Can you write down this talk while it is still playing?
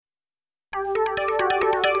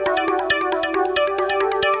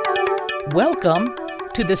Welcome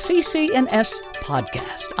to the CCNS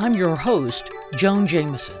podcast. I'm your host, Joan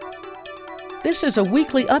Jameson. This is a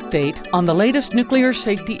weekly update on the latest nuclear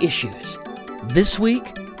safety issues. This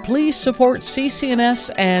week, please support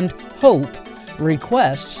CCNS and HOPE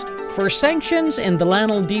requests for sanctions in the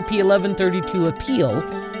Lanell DP 1132 appeal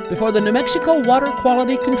before the New Mexico Water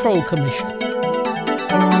Quality Control Commission.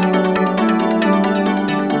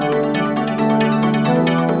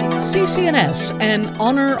 CCNS and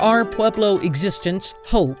Honor Our Pueblo Existence,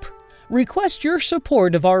 HOPE, request your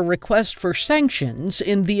support of our request for sanctions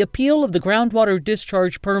in the appeal of the groundwater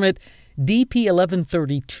discharge permit DP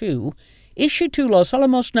 1132 issued to Los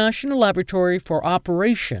Alamos National Laboratory for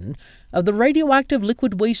operation of the radioactive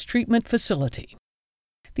liquid waste treatment facility.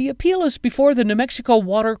 The appeal is before the New Mexico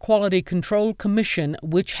Water Quality Control Commission,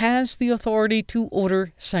 which has the authority to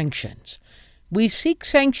order sanctions. We seek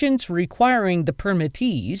sanctions requiring the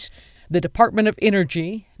permittees, the Department of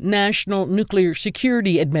Energy, National Nuclear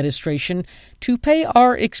Security Administration, to pay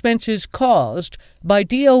our expenses caused by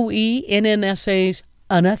DOE NNSA's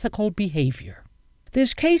unethical behavior.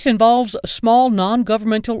 This case involves small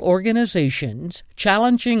non-governmental organizations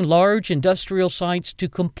challenging large industrial sites to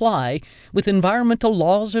comply with environmental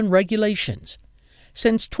laws and regulations.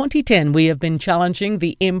 Since 2010, we have been challenging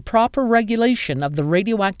the improper regulation of the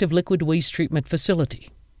radioactive liquid waste treatment facility.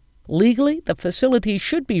 Legally, the facility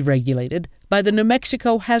should be regulated by the New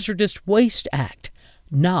Mexico Hazardous Waste Act,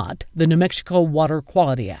 not the New Mexico Water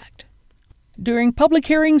Quality Act. During public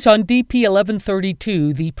hearings on DP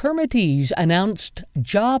 1132, the permittees announced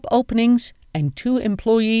job openings, and 2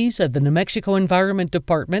 employees of the New Mexico Environment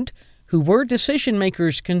Department, who were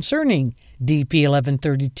decision-makers concerning DP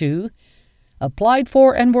 1132, applied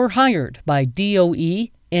for and were hired by DOE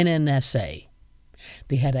NNSA.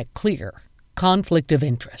 They had a clear conflict of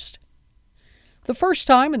interest. The first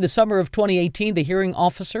time in the summer of 2018, the hearing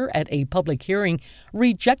officer at a public hearing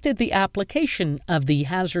rejected the application of the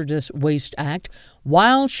Hazardous Waste Act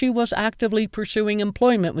while she was actively pursuing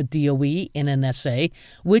employment with DOE NNSA,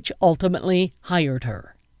 which ultimately hired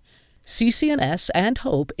her. CCNS and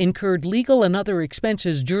HOPE incurred legal and other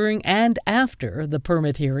expenses during and after the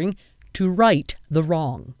permit hearing to right the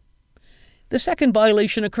wrong. The second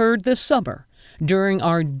violation occurred this summer during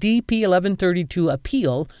our DP 1132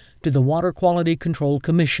 appeal to the Water Quality Control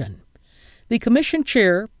Commission. The commission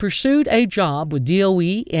chair pursued a job with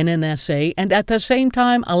DOE NNSA and at the same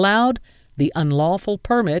time allowed the unlawful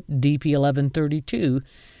permit DP 1132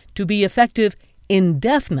 to be effective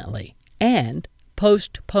indefinitely and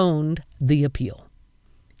postponed the appeal.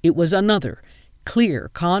 It was another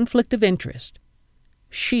clear conflict of interest.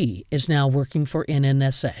 She is now working for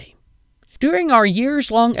NNSA. During our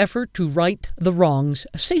years-long effort to right the wrongs,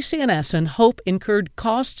 CCNS and HOPE incurred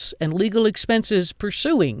costs and legal expenses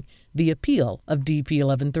pursuing the appeal of DP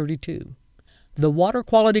 1132. The Water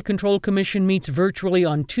Quality Control Commission meets virtually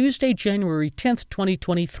on Tuesday, January 10,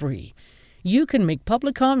 2023. You can make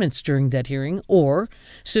public comments during that hearing or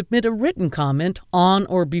submit a written comment on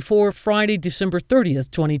or before Friday, December 30,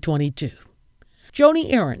 2022.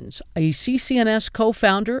 Joni Ahrens, a CCNS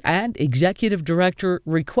co-founder and executive director,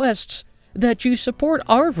 requests that you support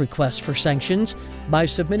our request for sanctions by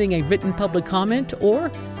submitting a written public comment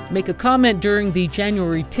or make a comment during the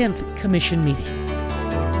January 10th Commission meeting.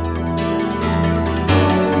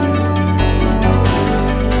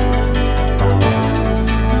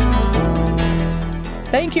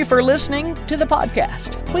 Thank you for listening to the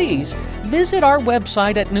podcast. Please visit our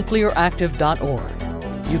website at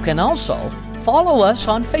nuclearactive.org. You can also follow us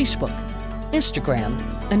on Facebook, Instagram,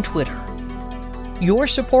 and Twitter. Your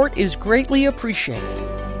support is greatly appreciated.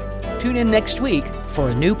 Tune in next week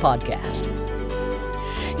for a new podcast.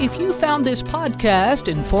 If you found this podcast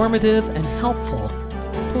informative and helpful,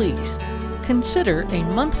 please consider a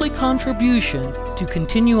monthly contribution to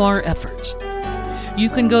continue our efforts.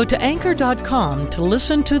 You can go to anchor.com to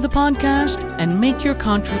listen to the podcast and make your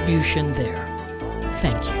contribution there.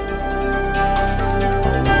 Thank you.